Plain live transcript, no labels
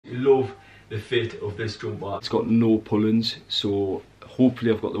love the fit of this jumper. It's got no pull-ins, so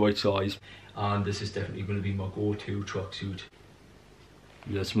hopefully I've got the right size, and this is definitely going to be my go-to tracksuit.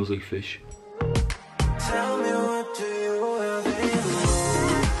 Yeah, it smells like fish. Tell me, what do you have in mind?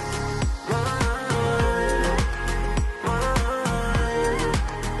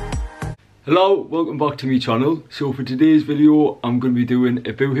 Hello, welcome back to my channel. So for today's video, I'm going to be doing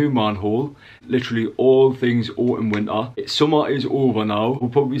a Boohooman haul. Literally all things autumn winter. Summer is over now. We'll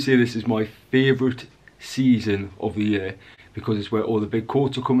probably say this is my favourite season of the year, because it's where all the big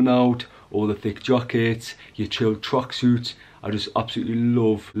coats are coming out, all the thick jackets, your chilled tracksuits. I just absolutely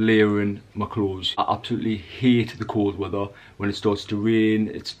love layering my clothes. I absolutely hate the cold weather. When it starts to rain,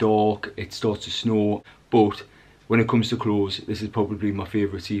 it's dark, it starts to snow. But when it comes to clothes, this is probably my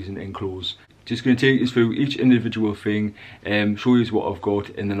favourite season in clothes. Just going to take you through each individual thing, show you what I've got,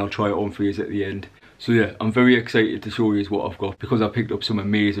 and then I'll try it on for you at the end. So yeah, I'm very excited to show you what I've got, because I picked up some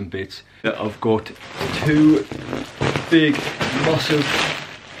amazing bits. I've got two big, massive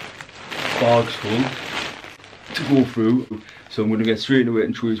bags full to go through. So I'm going to get straight into it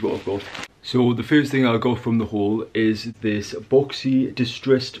and show you what I've got. So the first thing I got from the haul is this boxy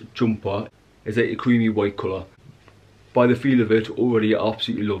distressed jumper. It's like a creamy white colour. By the feel of it, already I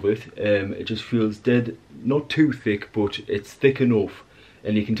absolutely love it. It just feels dead, not too thick, but it's thick enough,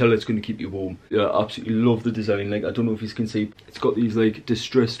 and you can tell it's going to keep you warm. Yeah, I absolutely love the design. Like, I don't know if you can see, it's got these like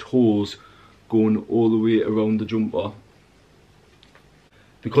distressed holes going all the way around the jumper.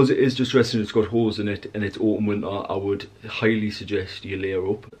 Because it is distressed and it's got holes in it, and it's autumn winter, I would highly suggest you layer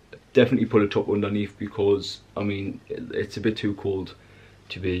up. Definitely put a top underneath, because I mean it's a bit too cold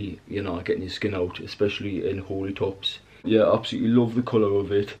to be, you know, getting your skin out, especially in holey tops. Yeah, I absolutely love the colour of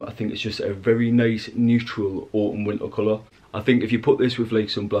it. I think it's just a very nice neutral autumn winter colour. I think if you put this with like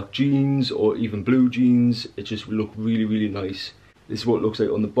some black jeans or even blue jeans, it just would look really, really nice. This is what it looks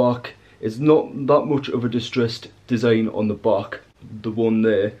like on the back. It's not that much of a distressed design on the back, the one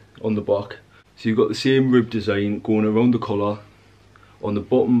there on the back. So you've got the same rib design going around the collar, on the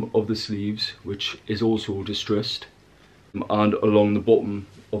bottom of the sleeves, which is also distressed, and along the bottom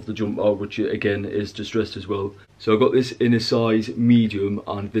of the jumper, which again is distressed as well. So I got this in a size medium,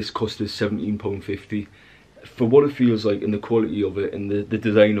 and this cost us £17.50. For what it feels like and the quality of it and the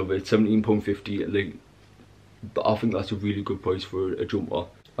design of it, £17.50, like, I think that's a really good price for a jumper.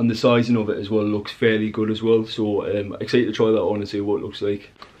 And the sizing of it as well looks fairly good as well, so excited to try that on and see what it looks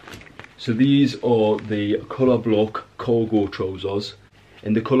like. So these are the colour block cargo trousers,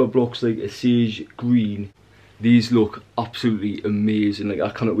 and the colour block's like a sage green. These look absolutely amazing. Like,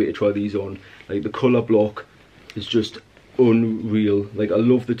 I cannot wait to try these on. Like, the colour block is just unreal. Like, I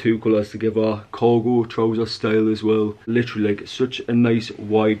love the two colours together. Cargo trouser style as well. Literally, like, such a nice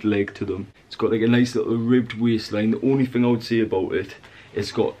wide leg to them. It's got like a nice little ribbed waistline. The only thing I would say about it,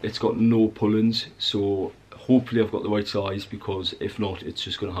 it's got no pull-ins, so hopefully I've got the right size, because if not, it's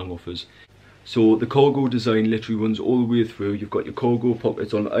just going to hang off us. So the cargo design literally runs all the way through. You've got your cargo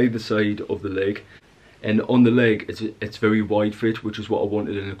pockets on either side of the leg, and on the leg it's very wide fit, which is what I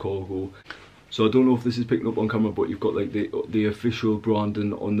wanted in a cargo. So I don't know if this is picking up on camera, but you've got like the official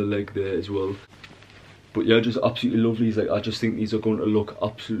branding on the leg there as well. But yeah, just absolutely love these. Like, I just think these are going to look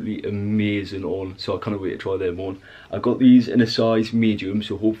absolutely amazing on, so I can't wait to try them on. I got these in a size medium,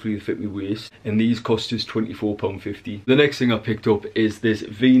 so hopefully they fit my waist, and these cost us £24.50. The next thing I picked up is this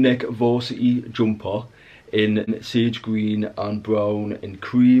V-neck varsity jumper in sage green and brown and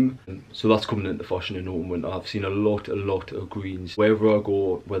cream. So that's coming into fashion in autumn winter. I've seen a lot of greens wherever I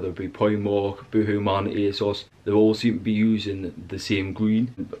go, whether it be Primark, Boohooman, ASOS. They all seem to be using the same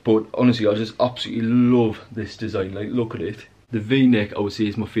green. But honestly, I just absolutely love this design. Like, look at it. The V-neck, I would say,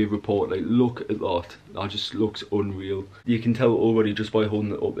 is my favourite part. Like, look at that. That just looks unreal. You can tell already just by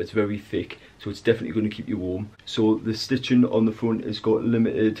holding it up, it's very thick, so it's definitely going to keep you warm. So the stitching on the front is got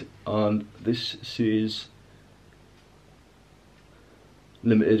limited, and this says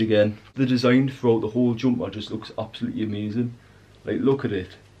limited again. The design throughout the whole jumper just looks absolutely amazing. Like, look at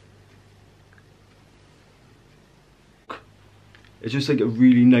it. It's just like a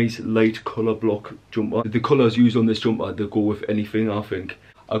really nice light colour block jumper. The colours used on this jumper, they go with anything, I think.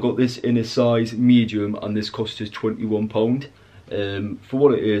 I got this in a size medium, and this cost us £21. For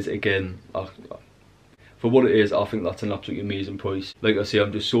what it is, again, for what it is, I think that's an absolutely amazing price. Like I say,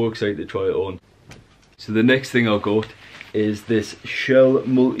 I'm just so excited to try it on. So the next thing I got is this shell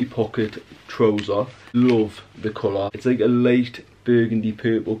multi-pocket trouser. Love the colour. It's like a light burgundy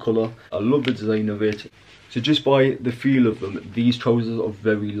purple colour. I love the design of it. So just by the feel of them, these trousers are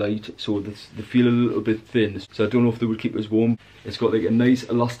very light, so they feel a little bit thin, so I don't know if they would keep us warm. It's got like a nice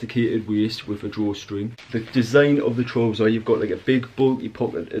elasticated waist with a drawstring. The design of the trouser, you've got like a big bulky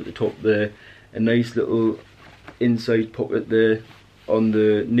pocket at the top there, a nice little inside pocket there on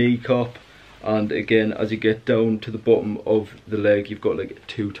the kneecap, and again as you get down to the bottom of the leg, you've got like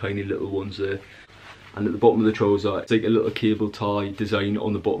two tiny little ones there. And at the bottom of the trouser, it's like a little cable tie design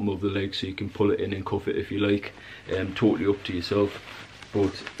on the bottom of the leg, so you can pull it in and cuff it if you like. Totally up to yourself.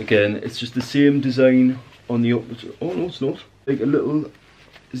 But again, it's just the same design on the opposite. Oh no, it's not. Like a little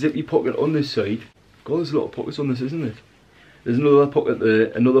zippy pocket on this side. God, there's a lot of pockets on this, isn't it? There's another pocket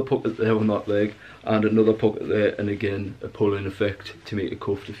there, another pocket there on that leg, and another pocket there, and again a pull-in effect to make it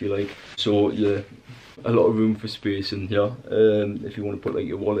cuffed if you like. So yeah, a lot of room for space, and yeah, if you want to put like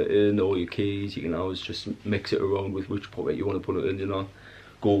your wallet in or your keys, you can always just mix it around with which pocket you want to put it in, you know,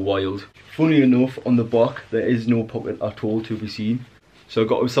 go wild. Funny enough, on the back there is no pocket at all to be seen. So I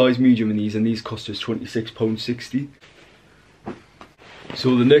got a size medium in these, and these cost us £26.60.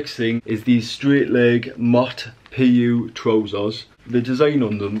 So the next thing is these straight leg matte PU trousers. The design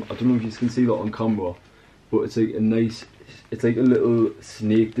on them, I don't know if you can see that on camera, but it's like a nice, it's like a little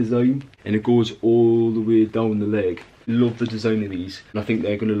snake design, and it goes all the way down the leg. Love the design of these, and I think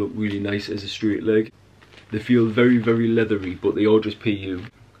they're going to look really nice as a straight leg. They feel very, very leathery, but they are just PU.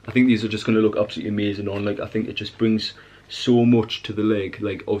 I think these are just going to look absolutely amazing on. Like, I think it just brings so much to the leg.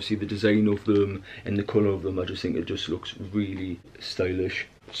 Like, obviously the design of them and the colour of them, I just think it just looks really stylish.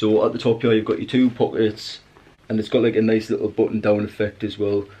 So at the top here, you've got your two pockets, and it's got like a nice little button down effect as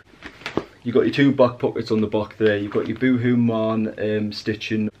well. You've got your two back pockets on the back there. You've got your Boohooman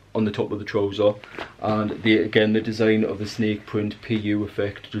stitching on the top of the trouser, and again the design of the snake print PU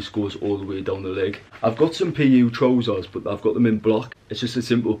effect just goes all the way down the leg. I've got some PU trousers, but I've got them in black. It's just a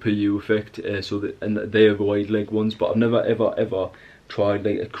simple PU effect, and they're wide leg ones, but I've never ever tried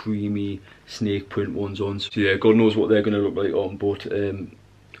like a creamy snake print ones on. So yeah, God knows what they're going to look like on, but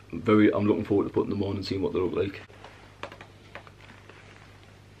I'm looking forward to putting them on and seeing what they look like.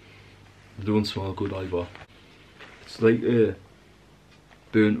 They don't smell good either. It's like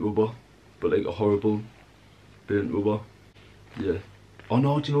burnt rubber, but like a horrible burnt rubber. Yeah. Oh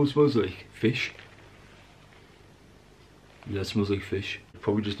no, do you know what it smells like? Fish. Yeah, it smells like fish.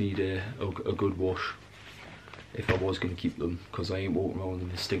 Probably just need a good wash if I was going to keep them, because I ain't walking around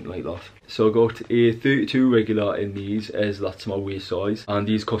and they stink like that. So I got a 32 regular in these, as that's my waist size, and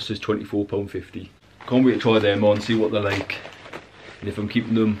these cost us £24.50. Can't wait to try them on, see what they're like, and if I'm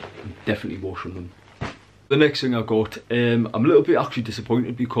keeping them, I'm definitely washing them. The next thing I got, I'm a little bit actually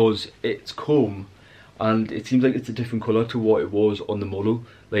disappointed because it's come and it seems like it's a different colour to what it was on the model.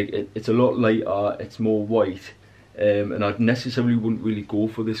 Like it's a lot lighter, it's more white, and I necessarily wouldn't really go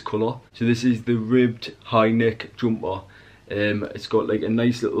for this colour. So this is the ribbed high neck jumper. It's got like a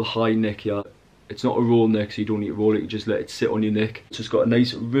nice little high neck here. It's not a roll neck, so you don't need to roll it, you just let it sit on your neck. So it's got a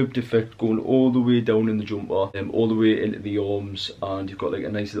nice ribbed effect going all the way down in the jumper, all the way into the arms, and you've got like a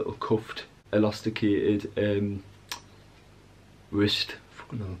nice little cuffed, elasticated wrist.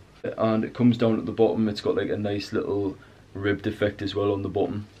 And it comes down at the bottom, it's got like a nice little ribbed effect as well on the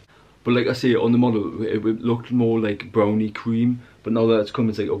bottom. But like I say, on the model it looked more like browny cream, but now that it's come,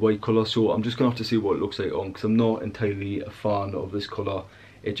 it's like a white colour, so I'm just going to have to see what it looks like on, because I'm not entirely a fan of this colour.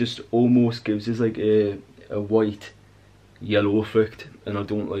 It just almost gives us like a white yellow effect, and I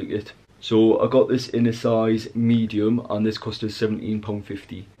don't like it. So I got this in a size medium, and this cost us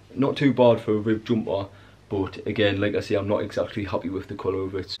 £17.50. Not too bad for a ribbed jumper, but again, like I say, I'm not exactly happy with the colour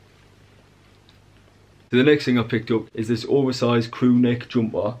of it. So the next thing I picked up is this oversized crew neck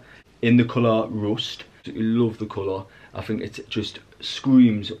jumper in the colour Rust. I love the colour. I think it just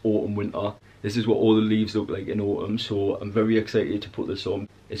screams autumn winter. This is what all the leaves look like in autumn, so I'm very excited to put this on.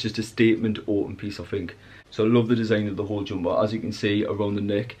 It's just a statement autumn piece, I think. So I love the design of the whole jumper. As you can see around the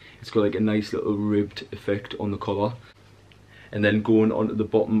neck, it's got like a nice little ribbed effect on the collar. And then going onto the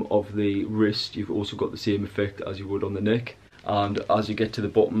bottom of the wrist, you've also got the same effect as you would on the neck. And as you get to the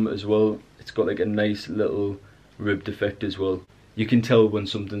bottom as well, it's got like a nice little ribbed effect as well. You can tell when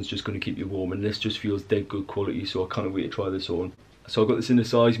something's just going to keep you warm, and this just feels dead good quality, so I can't wait to try this on. So I got this in a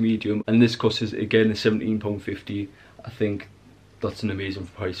size medium, and this costs us again £17.50. I think that's an amazing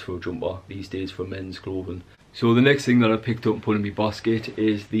price for a jumper these days for men's clothing. So the next thing that I picked up and put in my basket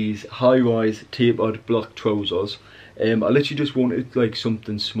is these high-rise tapered black trousers. I literally just wanted like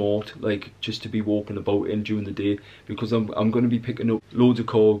something smart, like just to be walking about in during the day, because I'm going to be picking up loads of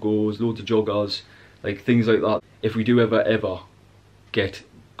cargos, loads of joggers, like things like that, if we do ever get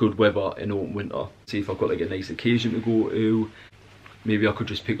good weather in autumn winter. See if I've got like a nice occasion to go to, maybe I could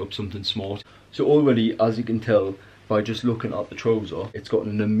just pick up something smart. So already, as you can tell by just looking at the trouser, it's got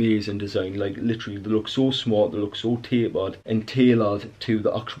an amazing design. Like literally, they look so smart, they look so tapered and tailored to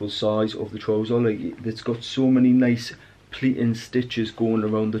the actual size of the trouser. Like it's got so many nice pleating stitches going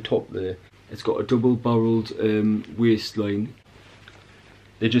around the top there. It's got a double-barreled waistline.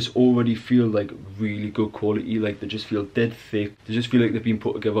 They just already feel like really good quality. Like they just feel dead thick. They just feel like they've been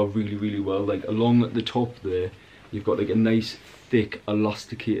put together really, really well. Like along the top there, you've got like a nice thick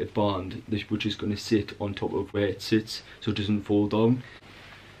elasticated band which is going to sit on top of where it sits so it doesn't fall down.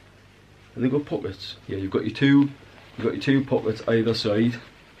 And they've got pockets. Yeah, you've got your two pockets either side,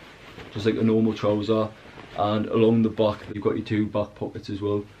 just like a normal trouser, and along the back you've got your two back pockets as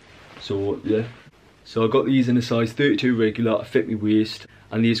well. So yeah, so I got these in a size 32 regular, fit me waist,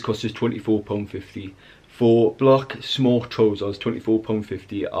 and these cost us £24.50 for black smart trousers.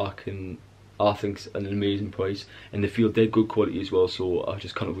 £24.50 I think's an amazing price, and they feel dead good quality as well, so I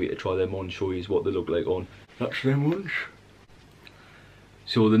just can't wait to try them on and show you what they look like on. That's them ones.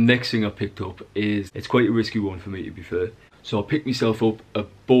 So the next thing I picked up is, it's quite a risky one for me to be fair. So I picked myself up a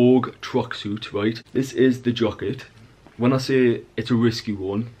Borg tracksuit, right? This is the jacket. When I say it's a risky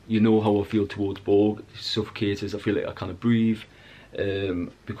one, you know how I feel towards Borg. It suffocates, I feel like I can't breathe,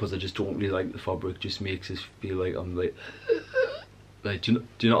 because I just don't really like the fabric. Just makes us feel like I'm like do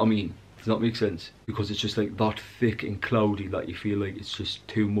you know what I mean? Does that make sense? Because it's just like that thick and cloudy that you feel like it's just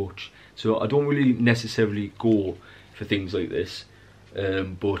too much. So I don't really necessarily go for things like this,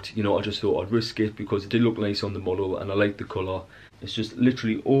 but you know, I just thought I'd risk it because it did look nice on the model and I like the colour. It's just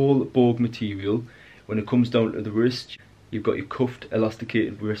literally all Borg material. When it comes down to the wrist, you've got your cuffed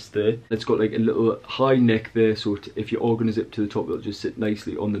elasticated wrist there. It's got like a little high neck there, so if you organise it to the top, it'll just sit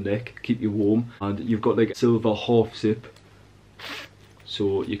nicely on the neck, keep you warm. And you've got like a silver half zip,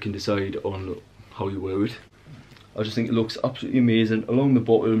 so you can decide on how you wear it. I just think it looks absolutely amazing. Along the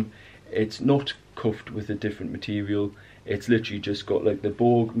bottom, it's not cuffed with a different material. It's literally just got like the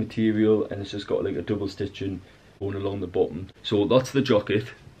Borg material, and it's just got like a double stitching going along the bottom. So that's the jacket.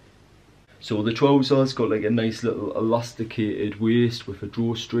 So the trousers got like a nice little elasticated waist with a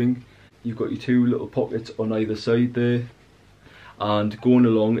drawstring. You've got your two little pockets on either side there. And going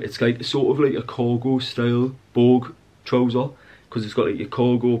along, it's like sort of like a cargo style Borg trouser, because it's got like your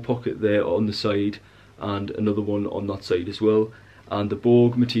cargo pocket there on the side and another one on that side as well. And the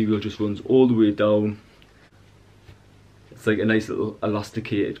Borg material just runs all the way down. It's like a nice little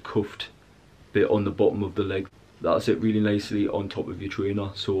elasticated cuffed bit on the bottom of the leg. That's it really nicely on top of your trainer.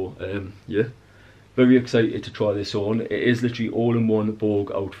 So yeah, very excited to try this on. It is literally all in one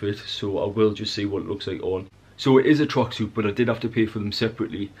Borg outfit, so I will just see what it looks like on. So it is a tracksuit, but I did have to pay for them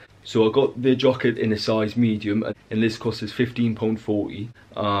separately. So I got the jacket in a size medium, and this cost us £15.40,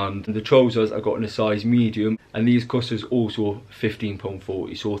 and the trousers I got in a size medium, and these cost us also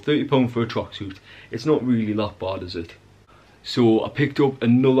 £15.40. So £30 for a tracksuit. It's not really that bad, is it? So I picked up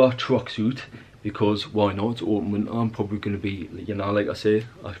another tracksuit, because why not? It's autumn winter, I'm probably going to be, you know, like I say,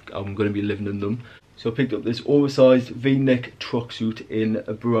 I'm going to be living in them. So I picked up this oversized V-neck tracksuit in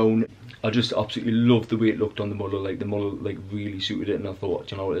a brown. I just absolutely loved the way it looked on the model. Like the model like really suited it, and I thought,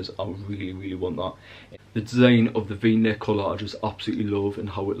 you know what it is, I really want that. The design of the V-neck collar I just absolutely love, and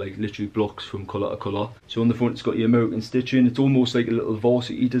how it like literally blocks from colour to colour. So on the front it's got your American stitching. It's almost like a little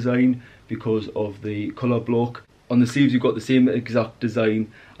varsity design because of the colour block. On the sleeves you've got the same exact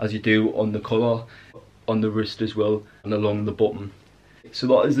design as you do on the collar, on the wrist as well, and along the bottom. So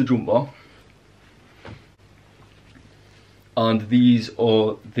that is the jumper. And these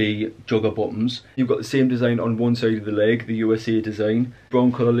are the jogger bottoms. You've got the same design on one side of the leg, the USA design.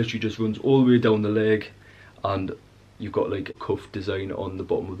 Brown colour literally just runs all the way down the leg, and you've got like a cuff design on the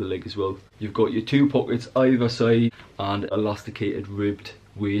bottom of the leg as well. You've got your two pockets either side and elasticated ribbed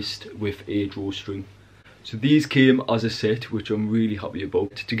waist with a drawstring. So these came as a set, which I'm really happy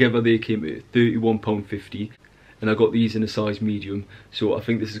about. Together they came at £31.50, and I got these in a size medium. So I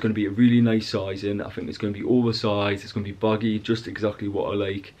think this is going to be a really nice size in. I think it's going to be oversized, it's going to be baggy, just exactly what I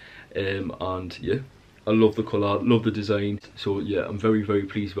like. And yeah, I love the colour, love the design. So yeah, I'm very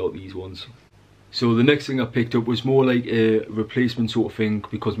pleased about these ones. So the next thing I picked up was more like a replacement sort of thing,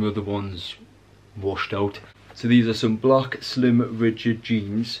 because my other ones washed out. So these are some black slim rigid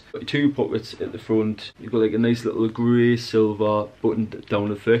jeans. Got two pockets at the front. You've got like a nice little grey silver buttoned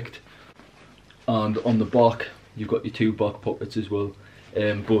down effect, and on the back you've got your two back pockets as well.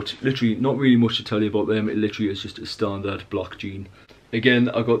 But literally not really much to tell you about them. It literally is just a standard black jean. Again,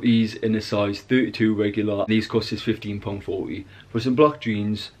 I got these in a size 32 regular. These cost us £15.40. For some black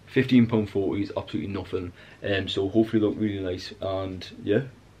jeans, £15.40 is absolutely nothing. So hopefully they look really nice, and yeah,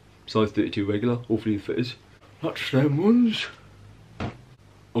 size 32 regular, hopefully it fits. That's them ones.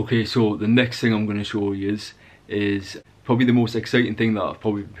 Okay, so the next thing I'm going to show you is probably the most exciting thing that I've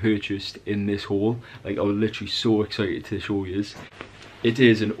probably purchased in this haul. Like, I was literally so excited to show you. It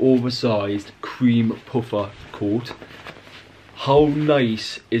is an oversized cream puffer coat. How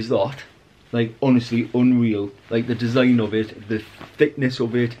nice is that? Like, honestly, unreal. Like, the design of it, the thickness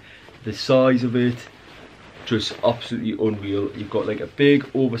of it, the size of it, just absolutely unreal. You've got like a big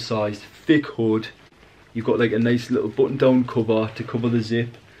oversized thick hood. You've got like a nice little button down cover to cover the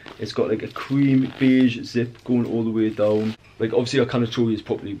zip. It's got like a cream beige zip going all the way down. Like, obviously I can't show you this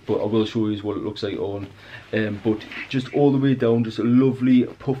properly, but I will show you what it looks like on. But just all the way down, just a lovely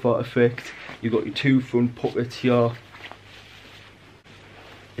puffer effect. You've got your two front pockets here.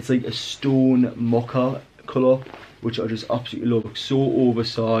 It's like a stone mocha colour, which I just absolutely love. It's so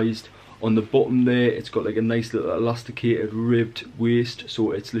oversized. On the bottom there, it's got like a nice little elasticated ribbed waist,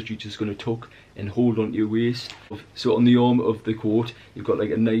 so it's literally just going to tuck and hold onto your waist. So on the arm of the coat, you've got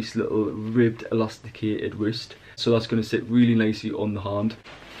like a nice little ribbed elasticated wrist, so that's going to sit really nicely on the hand.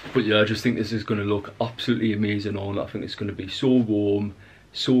 But yeah, I just think this is going to look absolutely amazing on. I think it's going to be so warm,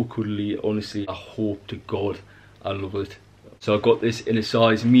 so cuddly. Honestly, I hope to God I love it. So I got this in a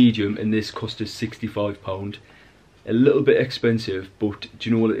size medium, and this cost us £65. A little bit expensive, but do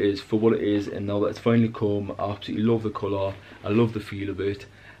you know what it is? For what it is, and now that it's finally come, I absolutely love the colour, I love the feel of it.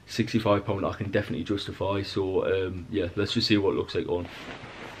 £65 I can definitely justify. So yeah, let's just see what it looks like on.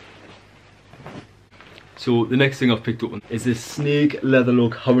 So the next thing I've picked up is this snake leather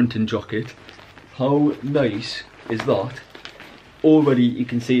look Harrington jacket. How nice is that? Already you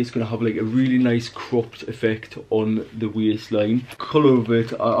can see it's going to have like a really nice cropped effect on the waistline. Colour of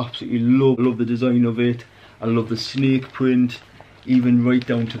it, I absolutely love. I love the design of it. I love the snake print, even right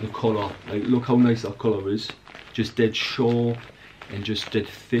down to the collar. Like, look how nice that collar is. Just dead sharp and just dead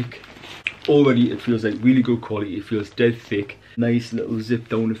thick. Already it feels like really good quality. It feels dead thick. Nice little zip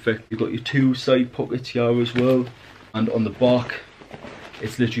down effect. You've got your two side pockets here as well. And on the back,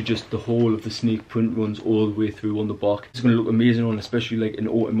 it's literally just the whole of the snake print runs all the way through on the back. It's going to look amazing on, especially like in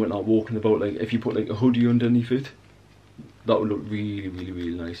autumn when I'm walking about. Like, if you put like a hoodie underneath it, that would look really, really,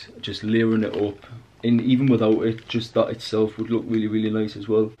 really nice. Just layering it up. And even without it, just that itself would look really, really nice as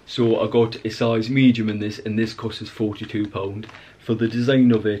well. So I got a size medium in this, and this costs us £42. For the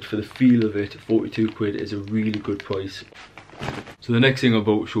design of it, for the feel of it, 42 quid is a really good price. So the next thing I'm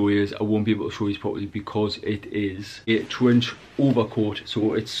about to show you is, I won't be able to show you properly because it is a trench overcoat.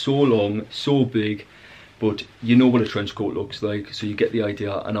 So it's so long, so big, but you know what a trench coat looks like, so you get the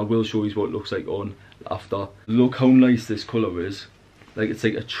idea, and I will show you what it looks like on after. Look how nice this colour is. Like, it's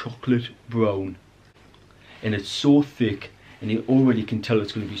like a chocolate brown. And it's so thick, and you already can tell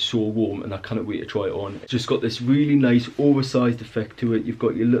it's going to be so warm, and I cannot wait to try it on. It's just got this really nice oversized effect to it. You've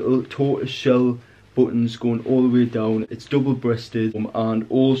got your little tortoise shell buttons going all the way down. It's double breasted, and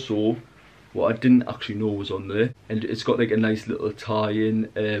also what I didn't actually know was on there, and it's got like a nice little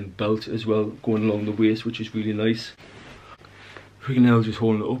tie-in belt as well going along the waist, which is really nice. Freaking hell, just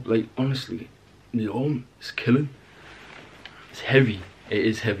holding it up. Like, honestly, the arm is killing. It's heavy. It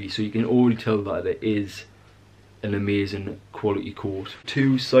is heavy, so you can already tell that it is an amazing quality coat.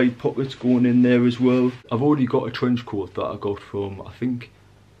 Two side pockets going in there as well. I've already got a trench coat that I got from, I think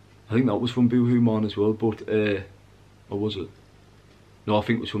that was from Boohooman as well, but or was it? No, I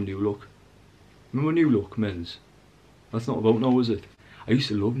think it was from New Look. Remember New Look men's? That's not about now, is it? I used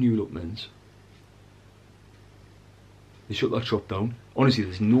to love New Look men's. They shut that shop down. Honestly,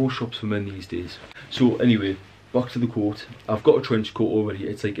 there's no shops for men these days. So anyway, back to the coat. I've got a trench coat already.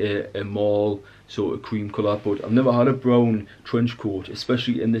 It's like a mall sort of cream colour, but I've never had a brown trench coat,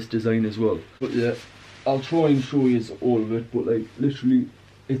 especially in this design as well. But yeah, I'll try and show you all of it, but like, literally,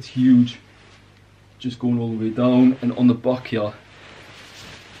 it's huge. Just going all the way down, and on the back here,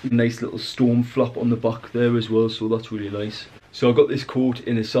 nice little storm flap on the back there as well, so that's really nice. So I got this coat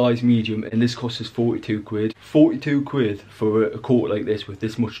in a size medium, and this costs us 42 quid. 42 quid for a coat like this with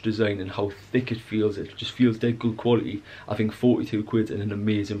this much design and how thick it feels. It just feels dead good quality. I think 42 quid is an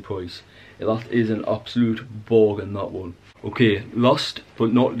amazing price. That is an absolute bargain, that one. Okay, last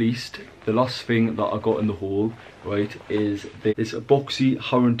but not least, the last thing that I got in the haul, right, is this boxy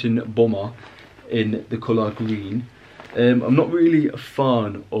Harrington bomber in the colour green. I'm not really a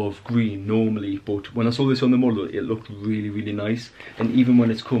fan of green normally, but when I saw this on the model, it looked really, really nice. And even when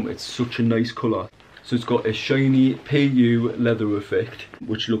it's come, it's such a nice colour. So it's got a shiny PU leather effect,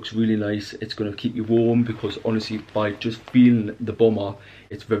 which looks really nice. It's going to keep you warm because honestly, by just feeling the bomber,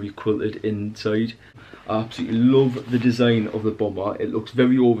 it's very quilted inside. I absolutely love the design of the bomber. It looks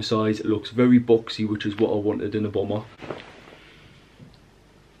very oversized, it looks very boxy, which is what I wanted in a bomber.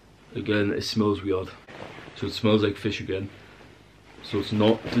 Again, it smells weird. So it smells like fish again. So it's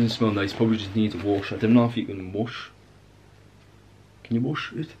not, it doesn't smell nice, probably just needs a wash. I don't know if you can wash. Can you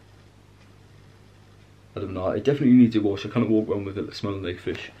wash it? I don't know, it definitely needs a wash. I can't walk around with it smelling like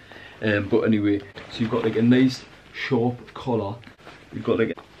fish. But anyway, so you've got like a nice sharp collar. You've got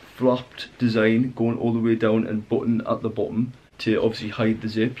like a flapped design going all the way down and button at the bottom to obviously hide the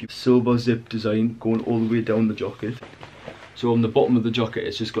zip. Silver zip design going all the way down the jacket. So on the bottom of the jacket,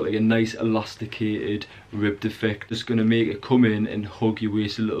 it's just got like a nice elasticated ribbed effect. Just gonna make it come in and hug your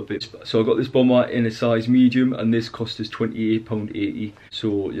waist a little bit. So I got this bomber in a size medium and this cost us £28.80.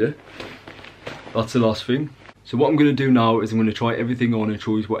 So yeah, that's the last thing. So what I'm gonna do now is I'm gonna try everything on and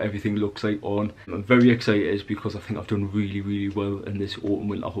show you what everything looks like on. I'm very excited because I think I've done really well in this autumn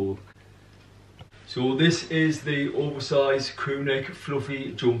winter haul. So this is the oversized crew neck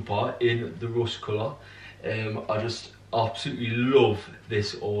fluffy jumper in the rust colour. I just absolutely love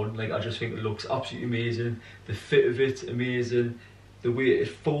this on. Like, I just think it looks absolutely amazing. The fit of it's amazing. The way it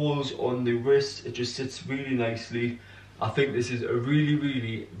falls on the wrist, it just sits really nicely. I think this is a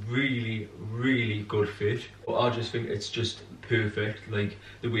really good fit. But I just think it's just perfect. Like,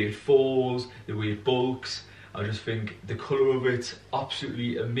 the way it falls, the way it bulks. I just think the colour of it's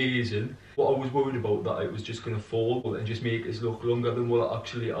absolutely amazing. What I was worried about, that it was just going to fall and just make us look longer than what it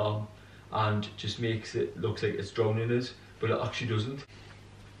actually are, and just makes it look like it's drowning us, but it actually doesn't.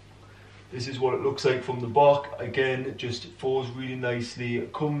 This is what it looks like from the back. Again, it just falls really nicely.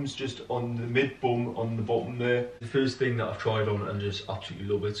 It comes just on the mid bum on the bottom there. The first thing that I've tried on and just absolutely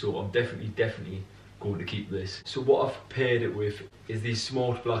love it, so I'm definitely going to keep this. So what I've paired it with is these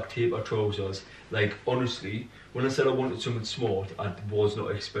smart black taper trousers. Like, honestly, when I said I wanted something smart, I was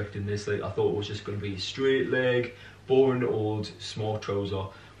not expecting this. Like, I thought it was just going to be straight leg, boring old smart trouser.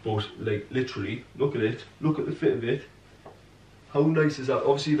 But like, literally, look at it, look at the fit of it. How nice is that?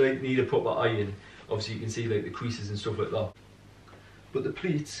 Obviously, like, need a proper iron. Obviously you can see like the creases and stuff like that. But the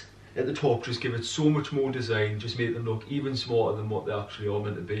pleats at the top just give it so much more design, just make them look even smarter than what they actually are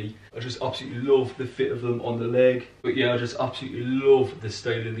meant to be. I just absolutely love the fit of them on the leg. But yeah, I just absolutely love the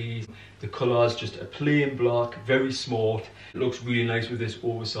style of these. The colour is just a plain black, very smart. It looks really nice with this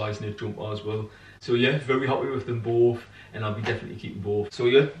oversized knit jumper as well. So yeah, very happy with them both, and I'll be definitely keeping both. So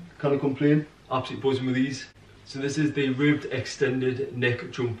yeah, can't complain, absolutely buzzing with these. So this is the ribbed extended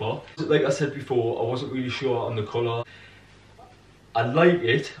neck jumper. Like I said before, I wasn't really sure on the colour. I like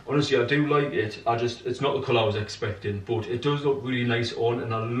it, honestly I do like it, it's not the colour I was expecting, but it does look really nice on,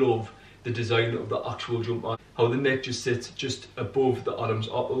 and I love the design of the actual jumper. How the neck just sits just above the Adam's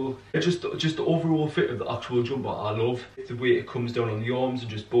apple. Just the overall fit of the actual jumper I love. The way it comes down on the arms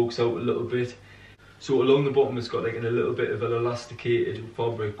and just bulks out a little bit. So along the bottom it's got like a little bit of an elasticated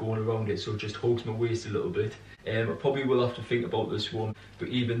fabric going around it, so it just hugs my waist a little bit. I probably will have to think about this one, but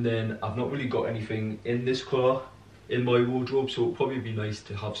even then I've not really got anything in this colour in my wardrobe, so it'll probably be nice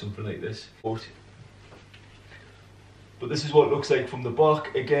to have something like this. But this is what it looks like from the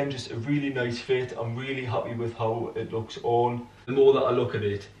back. Again, just a really nice fit. I'm really happy with how it looks on. The more that I look at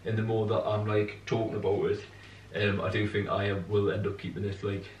it and the more that I'm like talking about it, I do think I will end up keeping it.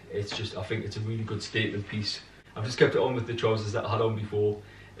 Like, it's just, I think it's a really good statement piece. I've just kept it on with the trousers that I had on before,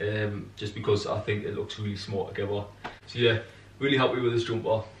 just because I think it looks really smart together. So yeah, really happy with this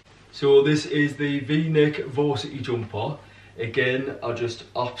jumper. So this is the V-neck varsity jumper. Again, I just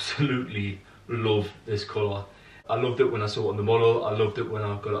absolutely love this colour. I loved it when I saw it on the model, I loved it when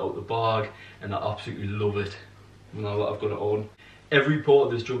I got it out of the bag, and I absolutely love it now that I've got it on. Every part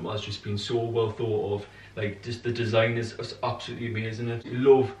of this jumper has just been so well thought of. Like, just the design is absolutely amazing. I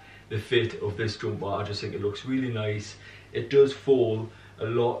love the fit of this jumper. I just think it looks really nice. It does fall a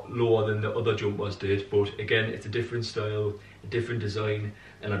lot lower than the other jumpers did, but again, it's a different style, a different design,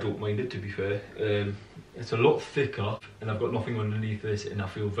 and I don't mind it, to be fair. It's a lot thicker, and I've got nothing underneath this, and I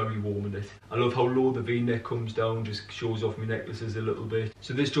feel very warm in it. I love how low the V-neck comes down, just shows off my necklaces a little bit.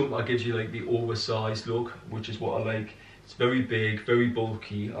 So this jumper gives you like the oversized look, which is what I like. It's very big, very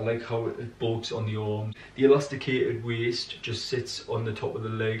bulky. I like how it bulks on the arms. The elasticated waist just sits on the top of the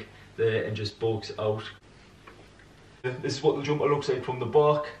leg there and just bulks out. This is what the jumper looks like from the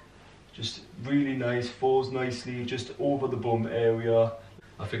back. Just really nice, falls nicely just over the bum area.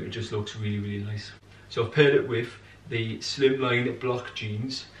 I think it just looks really nice. So I've paired it with the slimline black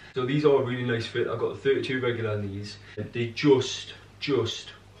jeans. So these are a really nice fit. I've got the 32 regular in these. They just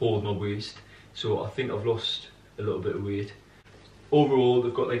hold my waist. So I think I've lost a little bit of weight. Overall,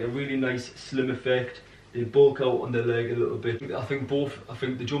 they've got like a really nice slim effect. They bulk out on the leg a little bit. I think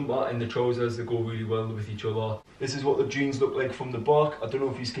the jumper and the trousers, they go really well with each other. This is what the jeans look like from the back. I don't know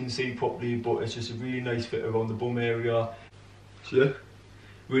if you can see properly, but it's just a really nice fit around the bum area. So yeah,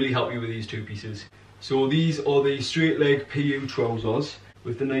 really happy with these two pieces. So these are the straight leg PU trousers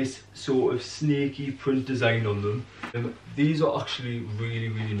with the nice sort of snaky print design on them. These are actually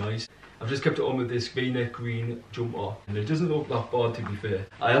really nice. I've just kept it on with this V-neck green jumper and it doesn't look that bad, to be fair.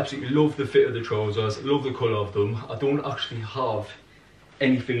 I absolutely love the fit of the trousers, I love the colour of them. I don't actually have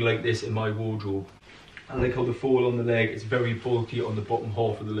anything like this in my wardrobe. I like how they fall on the leg, it's very bulky on the bottom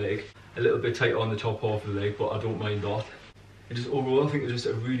half of the leg. A little bit tighter on the top half of the leg, but I don't mind that. And just overall, I think it's just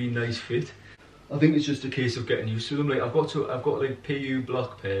a really nice fit. I think it's just a case of getting used to them. Like I've got like PU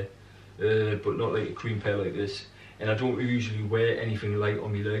black pair, but not like a cream pair like this. And I don't usually wear anything light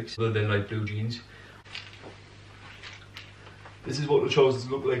on my legs other than like blue jeans. This is what the trousers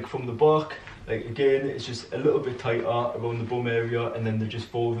look like from the back. Like again, it's just a little bit tighter around the bum area, and then they just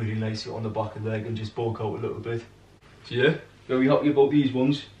fall really nicely on the back of the leg and just bulk out a little bit. So yeah, very happy about these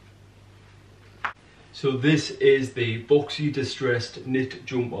ones. So this is the boxy distressed knit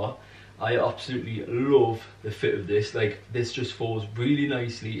jumper. I absolutely love the fit of this. Like this just falls really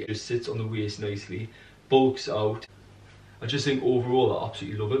nicely, it just sits on the waist nicely, bulks out. I just think overall I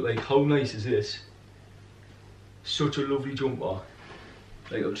absolutely love it. Like how nice is this? Such a lovely jumper.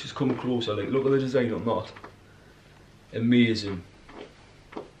 Like I'll just come closer, like look at the design on that. Amazing.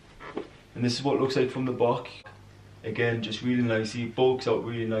 And this is what it looks like from the back. Again, just really nicely, bulks out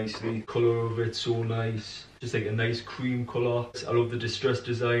really nicely. Colour of it, so nice. Just like a nice cream colour. I love the distressed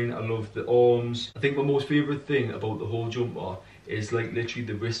design, I love the arms. I think my most favourite thing about the whole jumper is like literally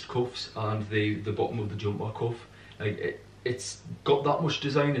the wrist cuffs and the bottom of the jumper cuff. Like it's got that much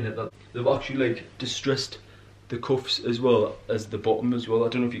design in it that they've actually like distressed the cuffs as well as the bottom as well. I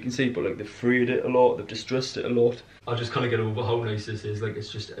don't know if you can see, but like they've frayed it a lot, they've distressed it a lot. I just can't get over how nice this is. Like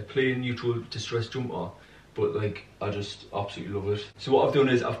it's just a plain neutral distressed jumper, but like I just absolutely love it. So what I've done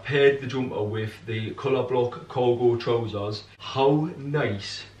is I've paired the jumper with the colour block cargo trousers. How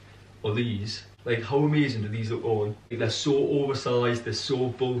nice are these? Like how amazing do these look on? Like, they're so oversized, they're so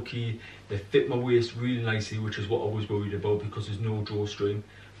bulky, they fit my waist really nicely, which is what I was worried about because there's no drawstring.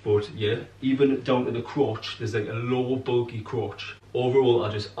 But yeah, even down to the crotch, there's like a low bulky crotch. Overall,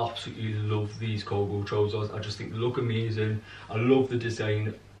 I just absolutely love these cargo trousers. I just think they look amazing. I love the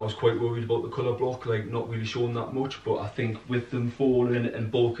design. I was quite worried about the colour block, like not really showing that much, but I think with them falling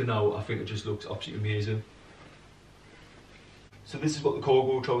and bulking out, I think it just looks absolutely amazing. So this is what the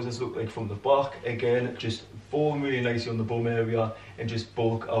cargo trousers look like from the back. Again, just falling really nicely on the bum area and just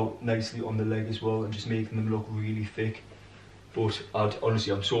bulk out nicely on the leg as well, and just making them look really thick. But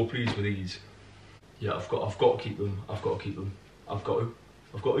honestly, I'm so pleased with these. Yeah, I've got to keep them. I've got to keep them. I've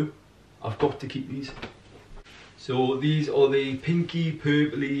got to keep these. So these are the pinky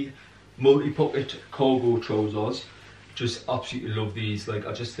purpley multi-pocket cargo trousers. Just absolutely love these. Like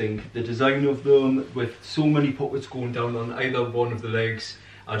I just think the design of them with so many pockets going down on either one of the legs,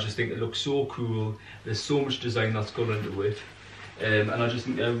 I just think it looks so cool. There's so much design that's gone into it, and I just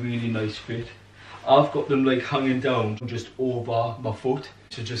think they're a really nice fit. I've got them like hanging down just over my foot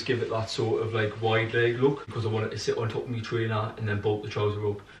to just give it that sort of like wide leg look, because I want it to sit on top of my trainer and then bulk the trouser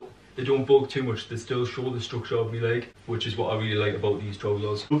up. They don't bulk too much, they still show the structure of my leg, which is what I really like about these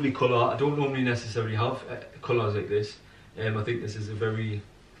trousers. Lovely colour. I don't normally necessarily have colours like this. I think this is a very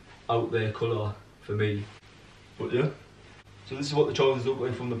out there colour for me. But yeah, so this is what the trousers look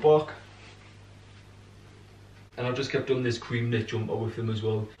like from the back. And I've just kept on this cream knit jumper with them as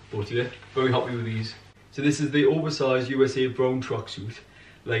well. But yeah, very happy with these. So this is the oversized USA brown tracksuit.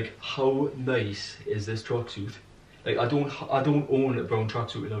 Like how nice is this tracksuit? Like I don't own a brown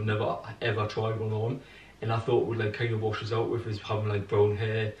tracksuit and I've never ever tried one on. And I thought it would like kind of wash us out with us having like brown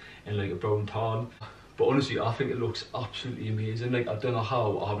hair and like a brown tan. But honestly, I think it looks absolutely amazing. Like I don't know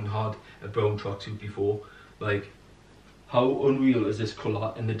how I haven't had a brown tracksuit before. Like how unreal is this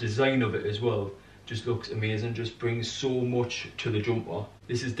colour, and the design of it as well just looks amazing. Just brings so much to the jumper.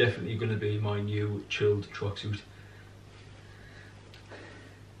 This is definitely going to be my new chilled tracksuit.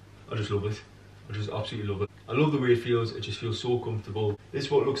 I just love it. I just absolutely love it. I love the way it feels. It just feels so comfortable. This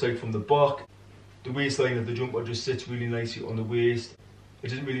is what it looks like from the back. The waistline of the jumper just sits really nicely on the waist. It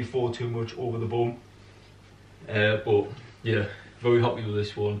doesn't really fall too much over the bum. But yeah, very happy with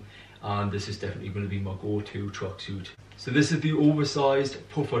this one. And this is definitely going to be my go-to tracksuit. So this is the oversized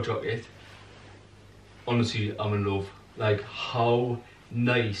puffer jacket. Honestly, I'm in love. Like, how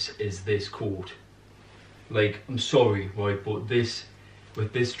nice is this coat? Like, I'm sorry, right, but this,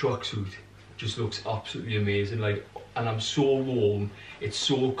 with this tracksuit, just looks absolutely amazing. Like, and I'm so warm, it's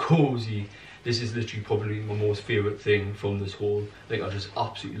so cozy. This is literally probably my most favourite thing from this haul. Like, I just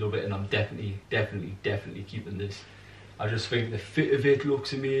absolutely love it, and I'm definitely keeping this. I just think the fit of it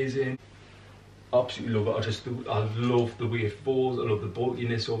looks amazing. Absolutely love it. I love the way it falls. I love the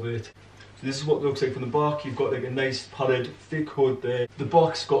bulkiness of it. So this is what it looks like from the back. You've got like a nice padded thick hood there. The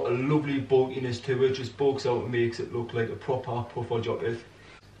back's got a lovely bulkiness to it, just bulks out and makes it look like a proper puffer jacket.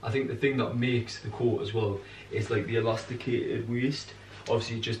 I think the thing that makes the coat as well is like the elasticated waist.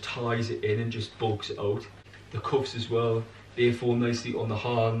 Obviously it just ties it in and just bulks it out. The cuffs as well, they fall nicely on the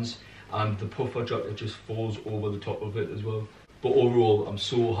hands, and the puffer jacket just falls over the top of it as well. But overall, I'm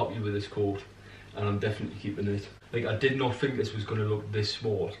so happy with this coat, and I'm definitely keeping it. Like, I did not think this was going to look this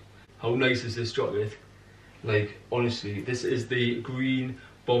smart. How nice is this jacket? Like, honestly, this is the green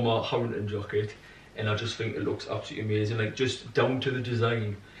bomber Harrington jacket, and I just think it looks absolutely amazing. Like, just down to the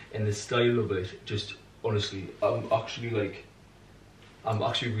design and the style of it, just honestly, I'm actually really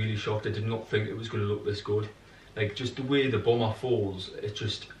shocked. I did not think it was going to look this good. Like, just the way the bomber falls, it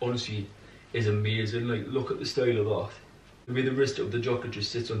just honestly is amazing. Like, look at the style of that. The way the wrist of the jacket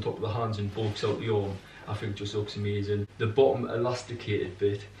just sits on top of the hands and bulks out the arm, I think just looks amazing. The bottom elasticated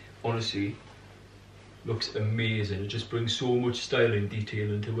bit, honestly, looks amazing. It just brings so much style and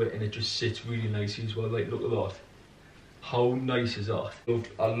detail into it, and it just sits really nicely as well. Like, look at that. How nice is that?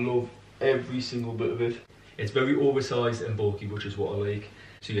 I love every single bit of it. It's very oversized and bulky, which is what I like.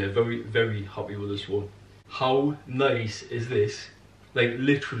 So yeah, very, very happy with this one. How nice is this? Like,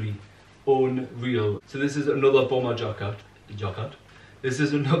 literally unreal. So this is another bomber jacket. This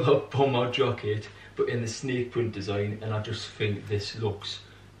is another bomber jacket, but in the snake print design, and I just think this looks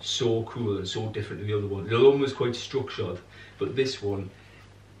so cool and so different to the other one. The other one was quite structured, but this one,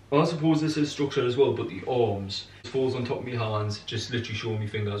 well, I suppose this is structured as well, but the arms, it falls on top of my hands, just literally showing me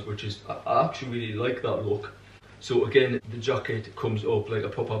fingers, which is, I actually really like that look. So again, the jacket comes up like a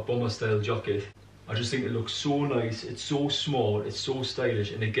proper bomber style jacket. I just think it looks so nice, it's so small, it's so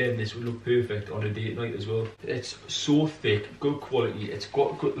stylish, and again, this would look perfect on a date night as well. It's so thick, good quality, it's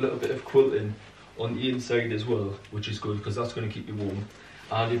got a good little bit of quilting on the inside as well, which is good because that's going to keep you warm.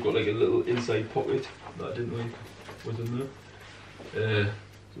 And you've got like a little inside pocket that I didn't like was in there.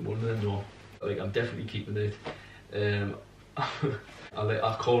 One of them, no. Like, I'm definitely keeping it.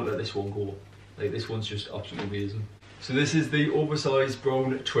 I can't let this one go. Like, this one's just absolutely amazing. So this is the oversized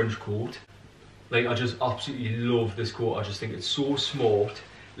brown trench coat. Like, I just absolutely love this coat. I just think it's so smart,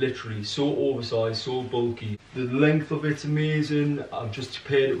 literally so oversized, so bulky. The length of it's amazing. I've just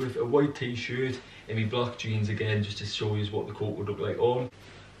paired it with a white t-shirt and my black jeans again, just to show you what the coat would look like on.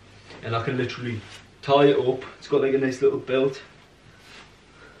 And I can literally tie it up. It's got like a nice little belt.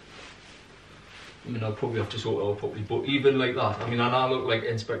 I mean, I'll probably have to sort it out properly, but even like that, I mean, I now look like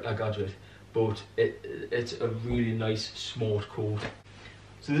Inspector Gadget, but it's a really nice, smart coat.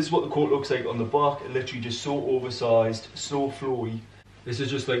 So this is what the coat looks like on the back. It literally just so oversized, so flowy. This is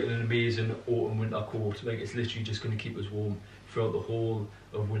just like an amazing autumn winter coat. Like, it's literally just going to keep us warm throughout the whole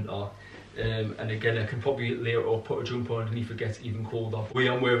of winter. And again, I can probably layer it up, put a jumper underneath if it gets even colder. The way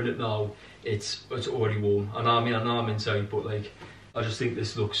I'm wearing it now, it's already warm. And I mean, I'm inside, but like, I just think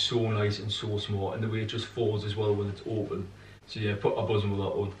this looks so nice and so smart, and the way it just falls as well when it's open. So yeah, put a buzzing with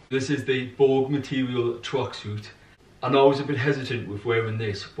that one. This is the Borg material tracksuit. I know I was a bit hesitant with wearing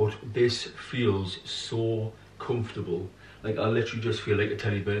this, but this feels so comfortable. Like, I literally just feel like a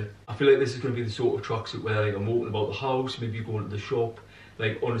teddy bear. I feel like this is going to be the sort of tracksuit where, like, I'm walking about the house, maybe going to the shop.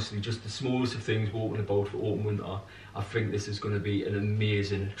 Like, honestly, just the smallest of things walking about for autumn winter. I think this is going to be an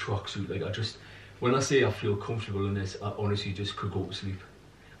amazing tracksuit. Like, when I say I feel comfortable in this, I honestly just could go to sleep.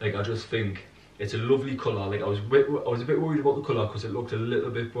 Like, I just think it's a lovely colour. Like, I was a bit worried about the colour because it looked a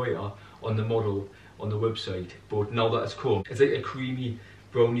little bit brighter on the model on the website, but now that it's come, it's like a creamy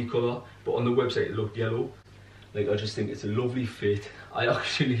browny colour, but on the website it looked yellow. Like, I just think it's a lovely fit. I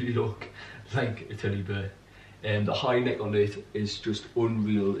actually look like a teddy bear. And the high neck on it is just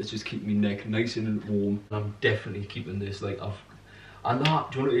unreal. It's just keeping my neck nice and warm. And I'm definitely keeping this. Like, and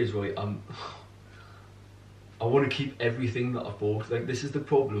that, do you know what it is, right? I want to keep everything that I've bought. Like, this is the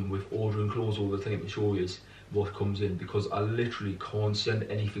problem with ordering clothes all the time to show you what comes in, because I literally can't send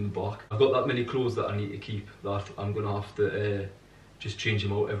anything back. I've got that many clothes that I need to keep that I'm gonna have to just change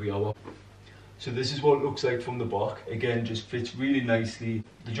them out every hour. So this is what it looks like from the back. Again, just fits really nicely.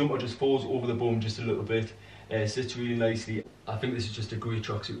 The jumper just falls over the bum just a little bit. Sits really nicely. I think this is just a great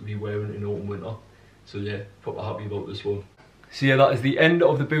tracksuit to be wearing in autumn winter. So yeah, proper happy about this one. So yeah, that is the end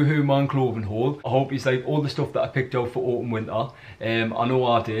of the Boohooman clothing haul. I hope you like all the stuff that I picked out for autumn winter. I know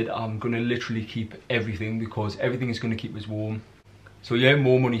I did. I'm going to literally keep everything because everything is going to keep us warm. So yeah,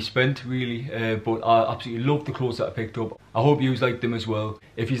 more money spent really, but I absolutely love the clothes that I picked up. I hope you liked them as well.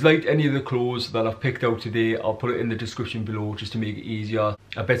 If you liked any of the clothes that I've picked out today, I'll put it in the description below just to make it easier.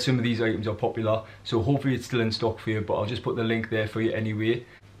 I bet some of these items are popular, so hopefully it's still in stock for you, but I'll just put the link there for you anyway.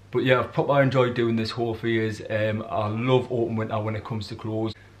 But yeah, I've proper enjoyed doing this haul for you. I love autumn winter when it comes to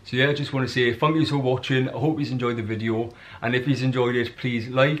clothes. So yeah, I just want to say thank you for watching. I hope you've enjoyed the video, and if you've enjoyed it, please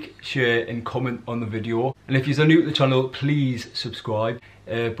like, share and comment on the video, and if you're new to the channel, please subscribe.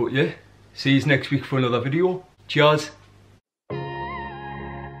 But yeah, see you next week for another video. Cheers.